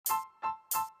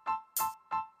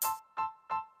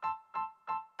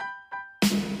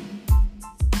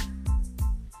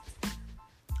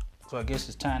So I guess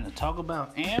it's time to talk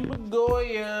about Amber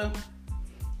Goya.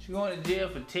 She's going to jail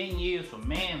for 10 years for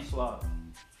manslaughter.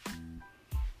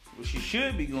 What she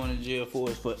should be going to jail for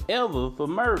is forever for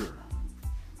murder.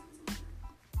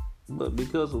 But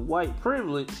because of white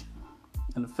privilege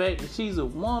and the fact that she's a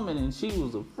woman and she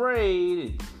was afraid,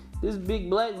 and this big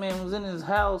black man was in his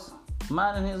house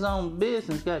minding his own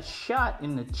business, got shot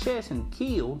in the chest and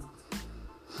killed.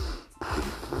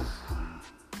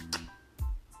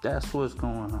 That's what's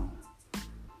going on.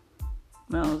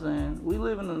 You know what I'm saying? We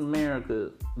live in an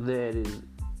America that is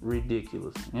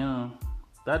ridiculous. You know,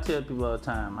 I tell people all the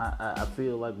time, I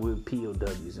feel like we're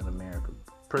POWs in America,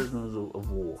 prisoners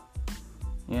of war.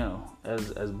 You know,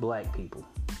 as black people.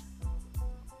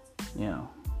 You know,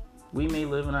 we may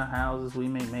live in our houses, we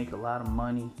may make a lot of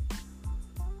money,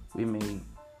 we may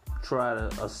try to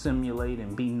assimilate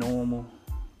and be normal,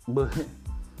 but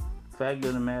fact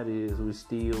of the matter is we're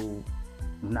still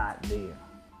not there.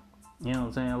 You know what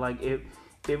I'm saying? Like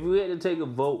if we had to take a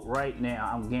vote right now,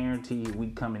 I'm guaranteed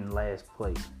we'd come in last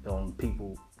place on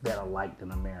people that are liked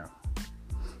in America.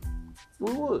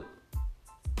 We would.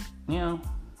 You know,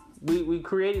 we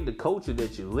created the culture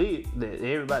that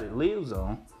everybody lives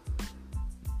on,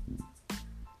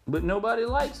 but nobody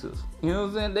likes us. You know what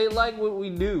I'm saying? They like what we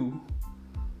do.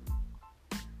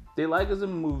 They like us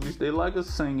in movies. They like us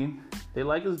singing. They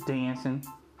like us dancing.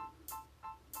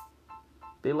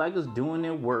 They like us doing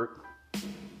their work.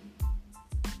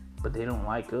 But they don't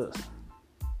like us.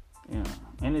 You know,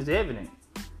 and it's evident.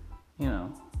 You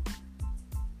know,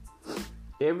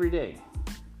 every day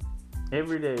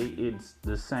it's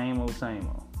the same old.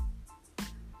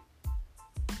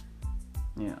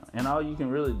 You know, and all you can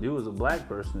really do as a black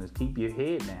person is keep your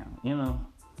head down. You know,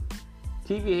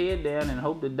 keep your head down and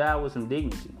hope to die with some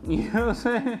dignity. You know what I'm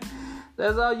saying?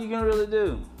 That's all you can really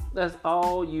do. That's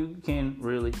all you can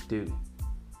really do.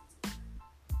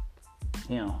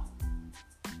 You know,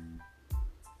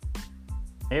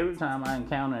 every time I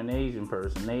encounter an Asian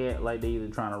person, they act like they either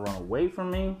trying to run away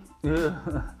from me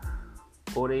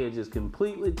or they are just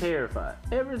completely terrified.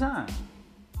 Every time.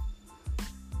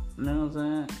 You know what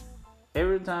I'm saying?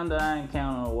 Every time that I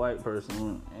encounter a white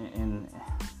person and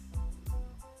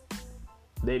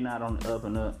they not on the up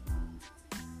and up,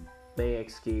 they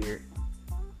act scared.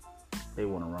 They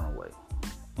want to run away.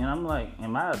 And I'm like,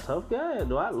 am I a tough guy?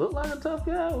 Do I look like a tough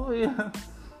guy? Well, yeah.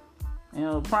 You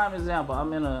know, prime example,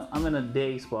 I'm in a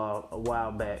day spa a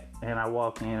while back, and I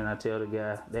walk in and I tell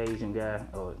the Asian guy,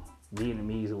 or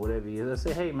Vietnamese or whatever he is, I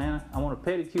say, hey man, I want a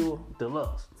pedicure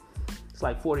deluxe. It's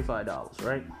like $45,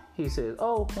 right? He says,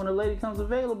 oh, when a lady comes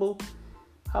available,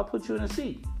 I'll put you in a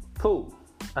seat. Cool.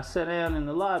 I sat down in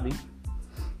the lobby.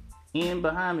 In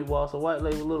behind me walks a white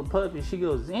lady with a little puppy. She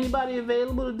goes, is anybody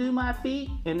available to do my feet?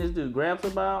 And this dude grabs her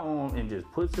by her arm and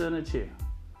just puts her in a chair.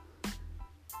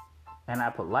 And I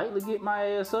politely get my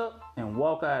ass up and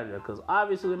walk out of there. Because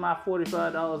obviously my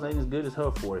 $45 ain't as good as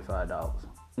her $45.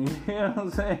 You know what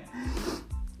I'm saying?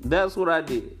 That's what I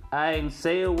did. I ain't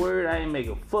say a word. I ain't make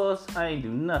a fuss. I ain't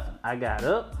do nothing. I got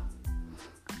up.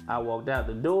 I walked out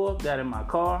the door, got in my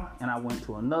car, and I went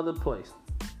to another place.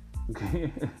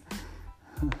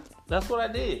 That's what I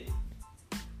did.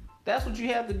 That's what you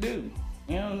have to do.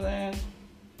 You know what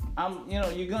I'm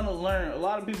saying? You're going to learn. A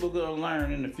lot of people are going to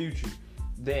learn in the future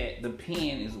that the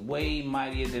pen is way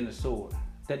mightier than the sword.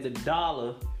 That the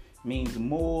dollar means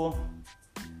more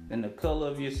than the color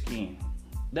of your skin.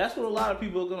 That's what a lot of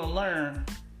people are going to learn,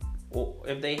 or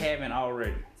if they haven't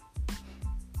already.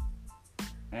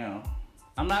 You know,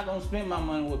 I'm not going to spend my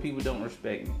money where people don't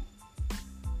respect me.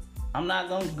 I'm not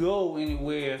going to go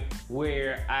anywhere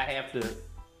where I have to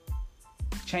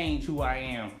change who I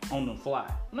am on the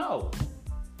fly. No.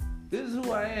 This is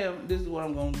who I am. This is what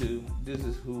I'm going to do. This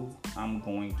is who I'm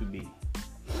going to be.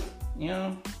 You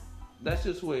know, that's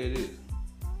just the way it is.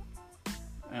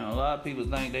 And a lot of people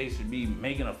think they should be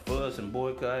making a fuss and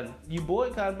boycotting. You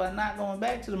boycott by not going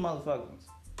back to the motherfuckers.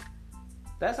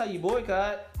 That's how you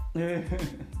boycott.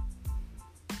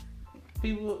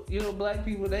 People, black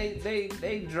people,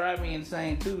 they drive me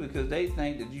insane too, because they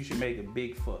think that you should make a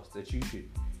big fuss, that you should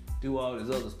do all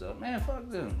this other stuff. Man, fuck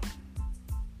them.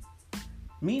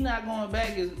 Me not going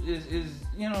back is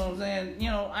you know what I'm saying?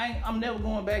 I'm never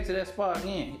going back to that spot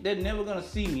again. They're never gonna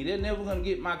see me. They're never gonna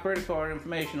get my credit card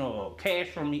information or cash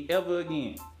from me ever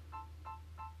again.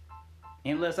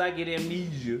 Unless I get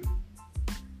amnesia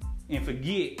and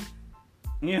forget.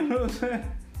 You know what I'm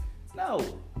saying?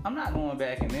 No, I'm not going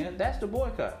back in there. That's the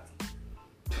boycott.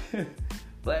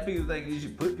 Black people think you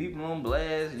should put people on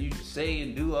blast and you should say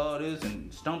and do all this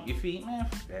and stomp your feet. Man,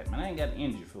 fuck that, man. I ain't got the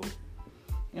energy for it.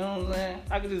 You know what I'm saying?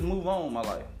 I could just move on with my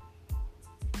life.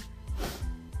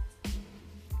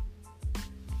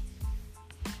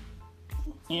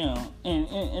 You know,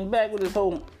 and back with this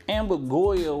whole Amber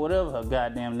Goya or whatever her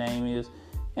goddamn name is.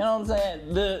 You know what I'm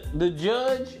saying? The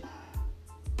judge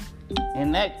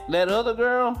and that other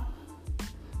girl,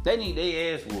 they need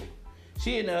their ass whooped.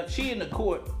 She in the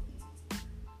court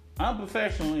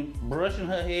unprofessionally brushing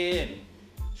her hair and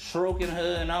stroking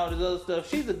her and all this other stuff.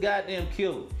 She's a goddamn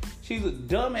killer. She's a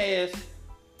dumbass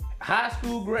high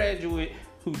school graduate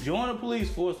who joined the police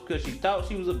force because she thought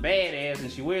she was a badass and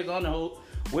she wears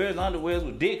underwears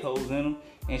with dick holes in them,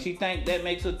 and she think that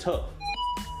makes her tough.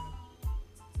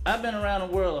 I've been around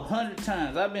the world 100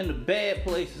 times. I've been to bad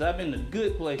places. I've been to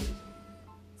good places.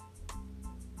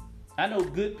 I know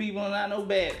good people and I know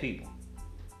bad people.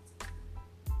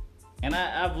 And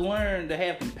I've learned to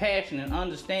have compassion and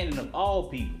understanding of all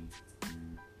people,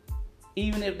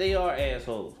 even if they are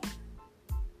assholes.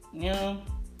 You know?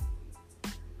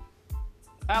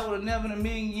 I would have never in a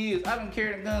million years. I've been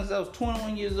carrying a gun since I was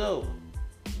 21 years old.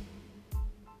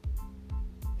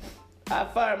 I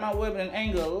fired my weapon in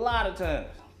anger a lot of times.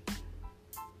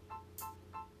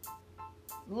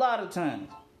 A lot of times.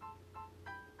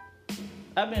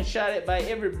 I've been shot at by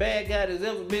every bad guy that's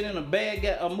ever been in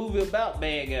a movie about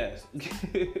bad guys.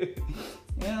 You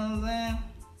know what I'm saying?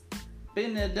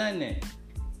 Been there, done that.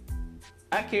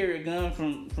 I carry a gun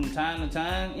from time to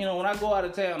time. You know, when I go out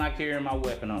of town, I carry my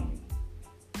weapon on me.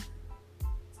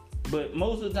 But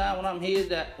most of the time when I'm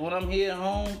here at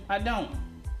home, I don't.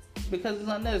 Because it's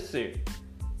unnecessary.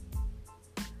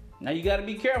 Now you gotta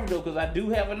be careful though, because I do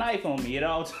have a knife on me at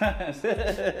all times.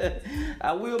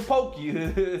 I will poke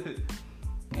you.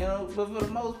 You know, but for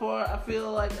the most part, I feel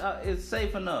like it's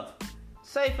safe enough.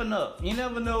 Safe enough. You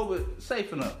never know, but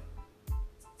safe enough.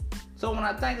 So when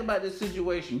I think about this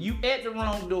situation, you at the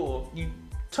wrong door, you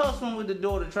tussling with the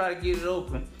door to try to get it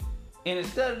open, and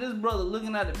instead of this brother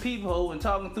looking at the peephole and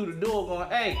talking through the door going,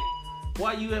 hey,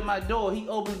 why you at my door? He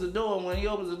opens the door, and when he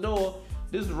opens the door,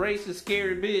 this racist,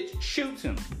 scary bitch shoots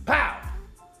him. Pow!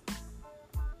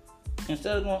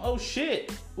 Instead of going, oh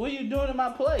shit, what are you doing in my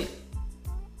place?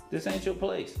 This ain't your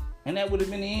place. And that would have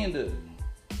been the end of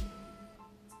it.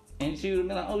 And she would have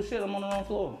been like, oh shit, I'm on the wrong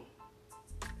floor.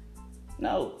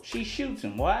 No, she shoots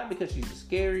him. Why? Because she's a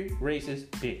scary, racist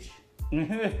bitch.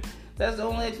 That's the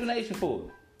only explanation for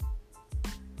it.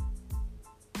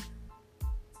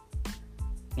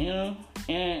 You know?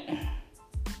 And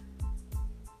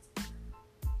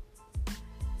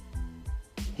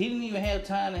he didn't even have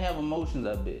time to have emotions,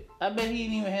 I bet. I bet he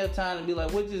didn't even have time to be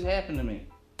like, what just happened to me?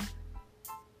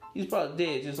 He's probably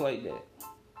dead just like that.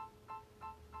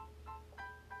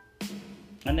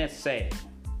 And that's sad.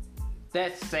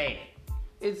 That's sad.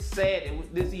 It's sad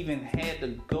that this even had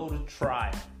to go to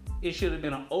trial. It should have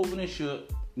been an open and shut,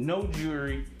 no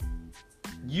jury.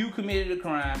 You committed a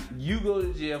crime. You go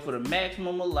to jail for the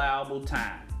maximum allowable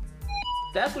time.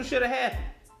 That's what should have happened.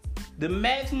 The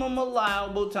maximum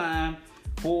allowable time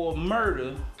for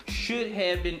murder should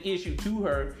have been issued to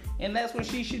her, and that's where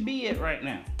she should be at right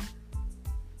now.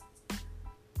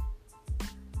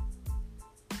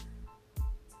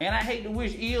 And I hate to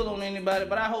wish ill on anybody,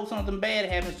 but I hope something bad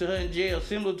happens to her in jail,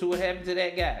 similar to what happened to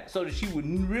that guy, so that she would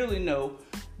really know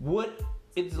what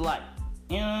it's like.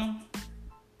 You know?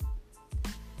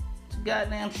 It's a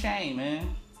goddamn shame,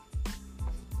 man.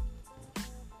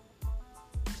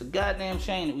 It's a goddamn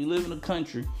shame that we live in a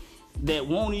country that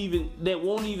won't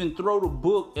even throw the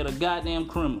book at a goddamn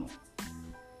criminal.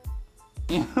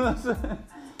 You know what I'm saying?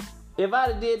 If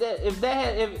I'd have did that,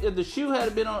 if the shoe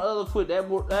had been on the other foot, that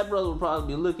brother would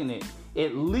probably be looking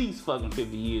at least fucking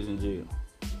 50 years in jail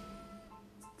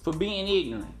for being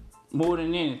ignorant more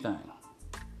than anything.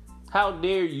 How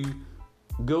dare you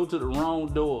go to the wrong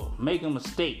door, make a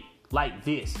mistake like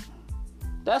this?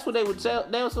 That's what they would say.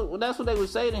 That's what they would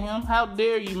say to him. How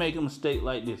dare you make a mistake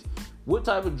like this? What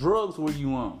type of drugs were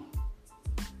you on?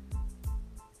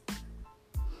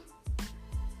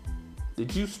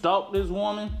 Did you stalk this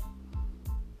woman?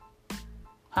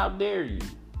 How dare you?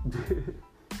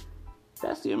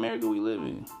 That's the America we live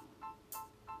in.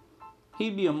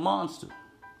 He'd be a monster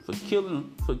for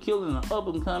killing an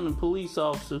up-and-coming police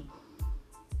officer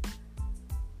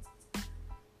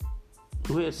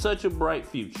who had such a bright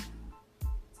future.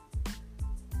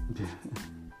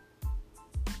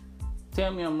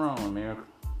 Tell me I'm wrong, America.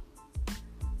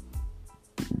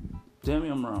 Tell me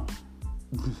I'm wrong.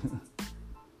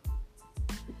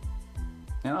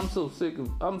 And I'm so sick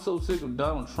of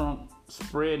Donald Trump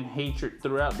spreading hatred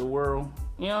throughout the world.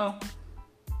 You know,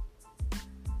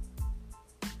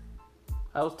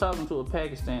 I was talking to a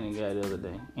Pakistani guy the other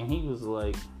day, and he was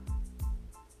like,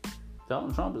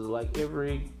 Donald Trump is like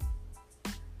every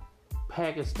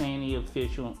Pakistani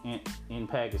official in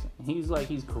Pakistan. He's like,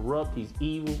 he's corrupt, he's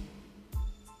evil.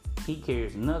 He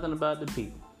cares nothing about the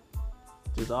people.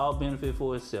 Just all benefit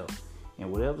for itself.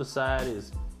 And whatever side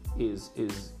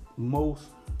is most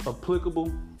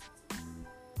applicable,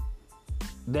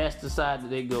 that's the side that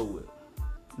they go with.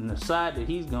 And the side that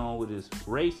he's going with is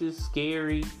racist,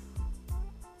 scary,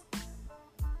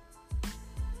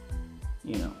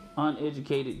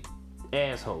 uneducated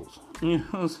assholes.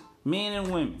 Men and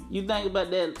women. You think about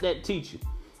that teacher.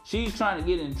 She's trying to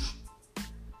get in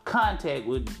contact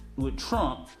with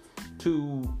Trump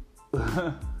to,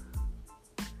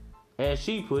 as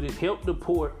she put it, help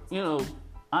deport,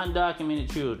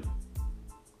 undocumented children.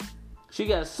 She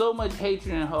got so much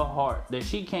hatred in her heart that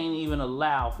she can't even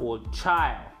allow for a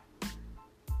child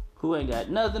who ain't got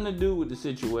nothing to do with the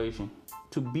situation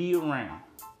to be around.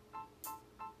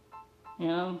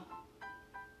 And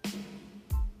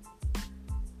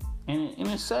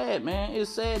it's sad, man.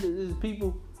 It's sad that there's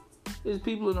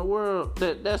people in the world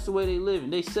that's the way they live.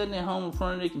 They sitting at home in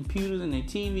front of their computers and their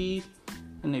TVs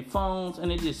and their phones, and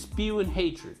they just spewing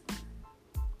hatred.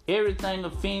 Everything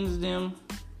offends them.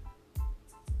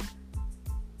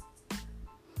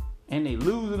 And they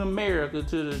losing America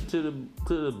to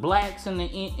the blacks and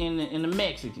the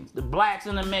Mexicans. The blacks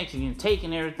and the Mexicans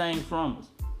taking everything from us.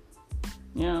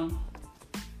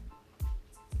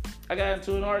 I got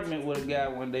into an argument with a guy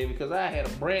one day because I had a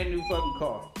brand new fucking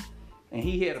car. And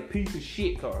he had a piece of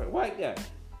shit car. A white guy.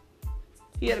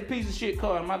 He had a piece of shit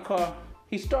car in my car.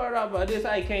 He started off by this,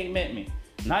 how he came at me.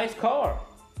 Nice car.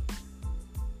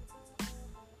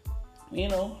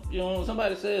 When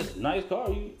somebody says, nice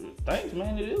car, thanks,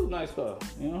 man, it is a nice car,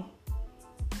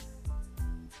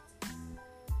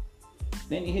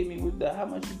 Then he hit me with how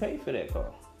much you paid for that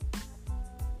car.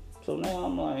 So now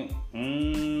I'm like, a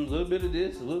little bit of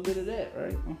this, a little bit of that,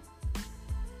 right?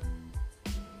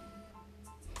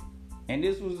 And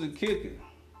this was the kicker.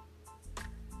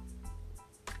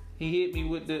 He hit me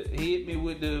with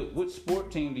what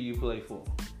sport team do you play for?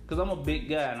 Because I'm a big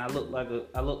guy and I look like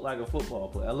a football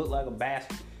player. I look like a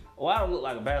basketball. Oh, I don't look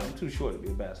like a basketball. I'm too short to be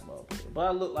a basketball player. But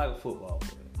I look like a football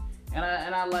player. And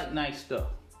I like nice stuff.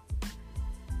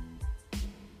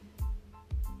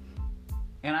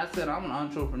 And I said, I'm an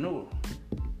entrepreneur.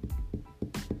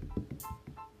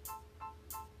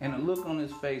 And the look on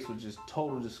his face was just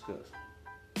total disgust.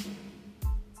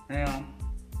 Now,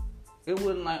 it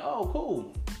wasn't like, oh,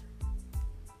 cool.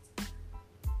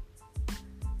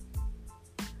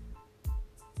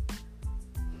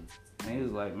 And he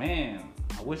was like, man,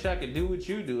 I wish I could do what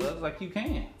you do. I was like, you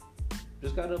can.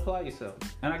 Just got to apply yourself.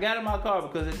 And I got in my car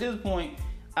because at this point,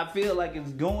 I feel like it's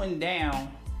going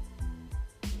down.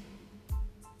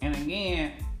 And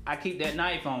again, I keep that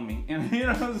knife on me. And you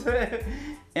know what I'm saying?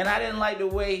 And I didn't like the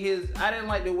way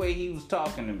he was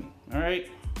talking to me. All right?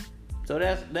 So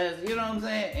that's you know what I'm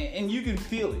saying? And you can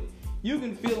feel it. You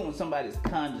can feel when somebody's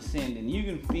condescending. You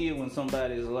can feel when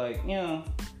somebody's like,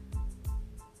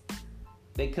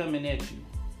 they coming at you.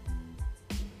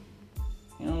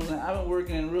 You know what I'm saying? I've been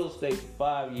working in real estate for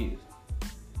 5 years.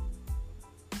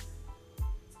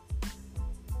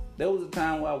 There was a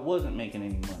time where I wasn't making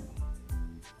any money.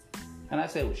 And I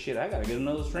said, well, shit, I gotta get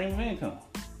another stream of income.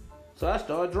 So I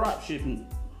started drop shipping.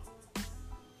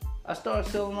 I started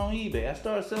selling on eBay. I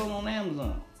started selling on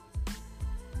Amazon.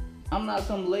 I'm not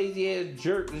some lazy ass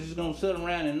jerk that's just gonna sit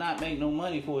around and not make no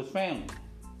money for his family.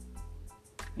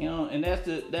 And that's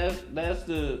the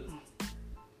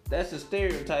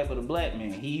stereotype of the black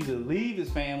man. He either leave his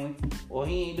family or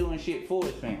he ain't doing shit for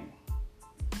his family.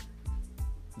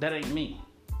 That ain't me.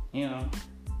 I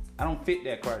don't fit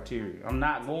that criteria. I'm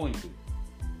not going to.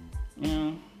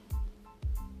 And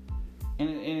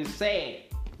it's sad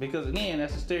because again,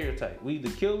 that's a stereotype. We either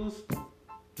killers,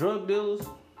 drug dealers,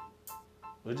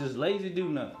 or just lazy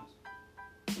do-nothings.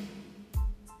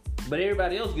 But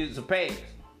everybody else gets a pass.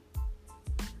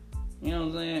 You know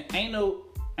what I'm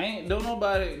saying? Don't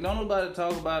nobody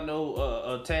talk about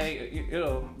no tag.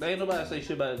 There ain't nobody say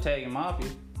shit about the tagging mafia.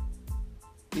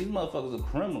 These motherfuckers are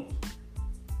criminals.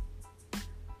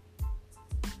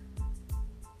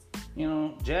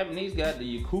 Japanese got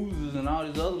the Yakuzas and all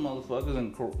these other motherfuckers,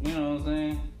 and you know what I'm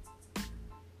saying?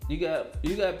 You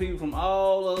got people from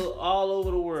all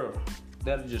over the world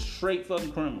that are just straight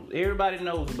fucking criminals. Everybody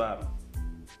knows about them.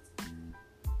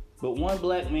 But one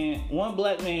black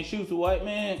man shoots a white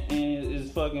man and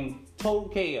it's fucking total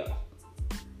chaos.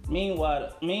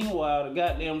 Meanwhile, the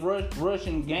goddamn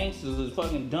Russian gangsters is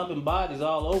fucking dumping bodies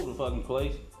all over the fucking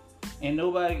place, and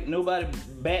nobody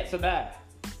bats an eye.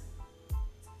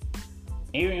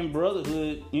 Aryan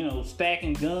Brotherhood,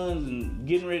 stacking guns and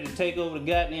getting ready to take over the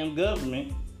goddamn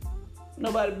government.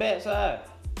 Nobody bats an eye.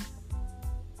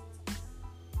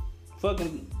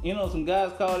 fucking, some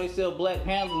guys call themselves Black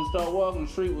Panthers and start walking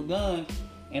the street with guns,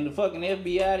 and the fucking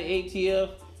FBI, the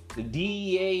ATF, the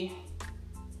DEA,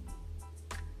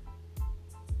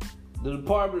 the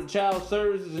Department of Child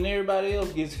Services, and everybody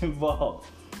else gets involved.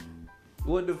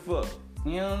 What the fuck?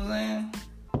 You know what I'm saying?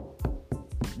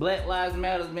 Black Lives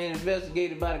Matter is being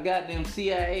investigated by the goddamn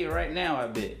CIA right now, I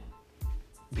bet.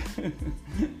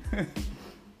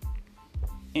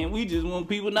 And we just want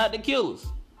people not to kill us.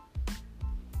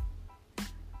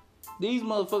 These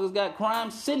motherfuckers got crime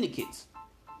syndicates.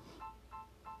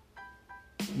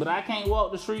 But I can't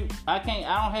walk the street. I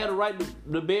don't have the right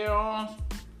to bear arms,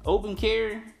 open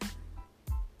carry.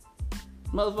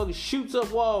 Motherfucker shoots up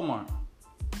Walmart.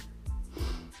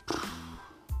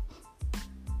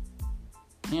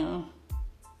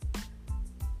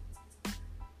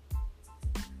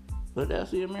 But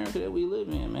that's the America that we live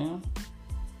in, man.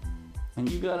 And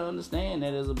you gotta understand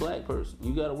that as a black person.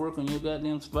 You gotta work on your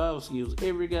goddamn survival skills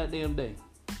every goddamn day.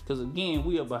 Because again,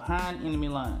 we are behind enemy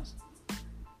lines.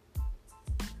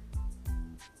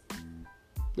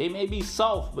 They may be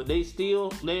soft, but they're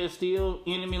still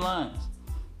enemy lines.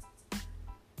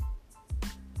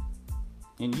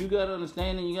 And you gotta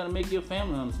understand, and you gotta make your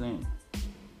family understand.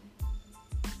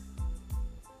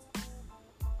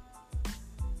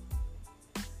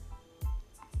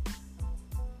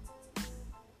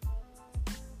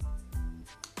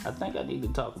 I think I need to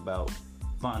talk about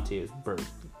Vontae's birthday.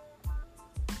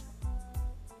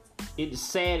 It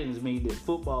saddens me that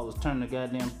football is turning a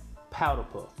goddamn powder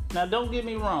puff. Now, don't get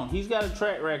me wrong. He's got a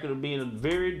track record of being a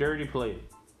very dirty player.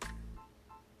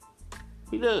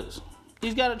 He does.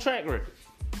 He's got a track record.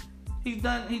 He's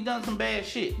done some bad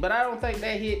shit. But I don't think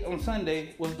that hit on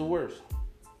Sunday was the worst.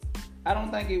 I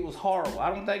don't think it was horrible. I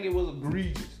don't think it was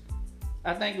egregious.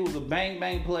 I think it was a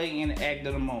bang play in the act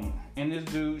of the moment. And this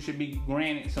dude should be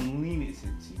granted some leniency.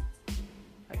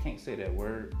 I can't say that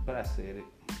word, but I said it.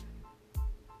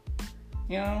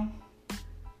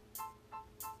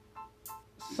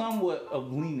 Somewhat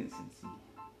of leniency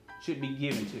should be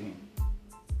given to him.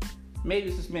 Maybe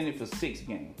suspended for 6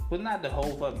 games, but not the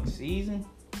whole fucking season.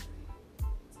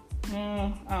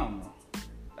 I don't know.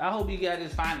 I hope he got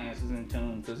his finances in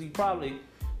tune, because this is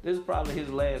probably his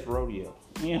last rodeo.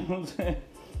 You know what I'm saying?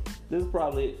 This is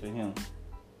probably it for him.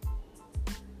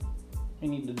 He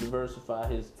need to diversify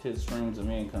his streams of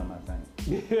income, I think.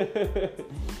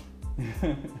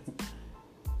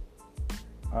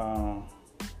 I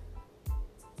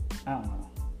don't know.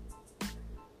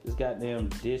 This goddamn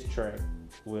diss track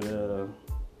with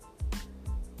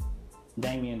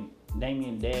Damian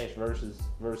Dash versus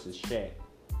Shaq.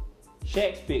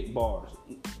 Shaq spit bars.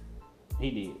 He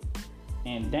did.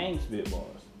 And Dame spit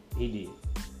bars. He did.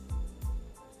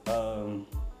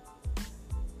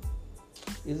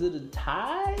 Is it a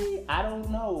tie? I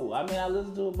don't know. I mean, I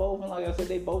listened to it both, and like I said,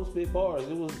 they both spit bars.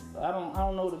 It was I don't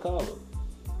know what to call it.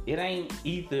 It ain't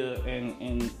Ether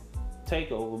and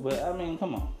Takeover, but I mean,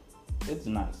 come on. It's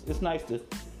nice. It's nice to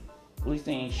at least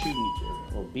they ain't shooting each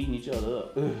other or beating each other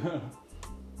up.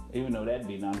 Even though that'd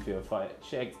be an unfair fight.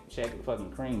 Shaq would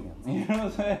fucking cream him. You know what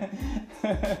I'm saying?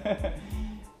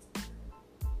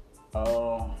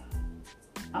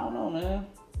 I don't know, man.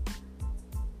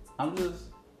 I'm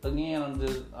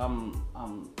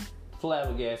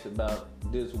flabbergasted about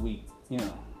this week.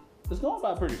 It's going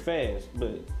by pretty fast,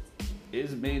 but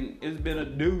it's been a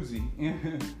doozy.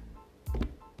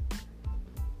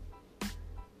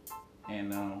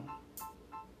 And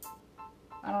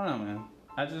I don't know, man.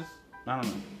 I don't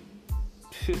know.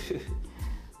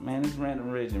 Man, it's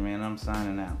Random Reggie, man. I'm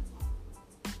signing out.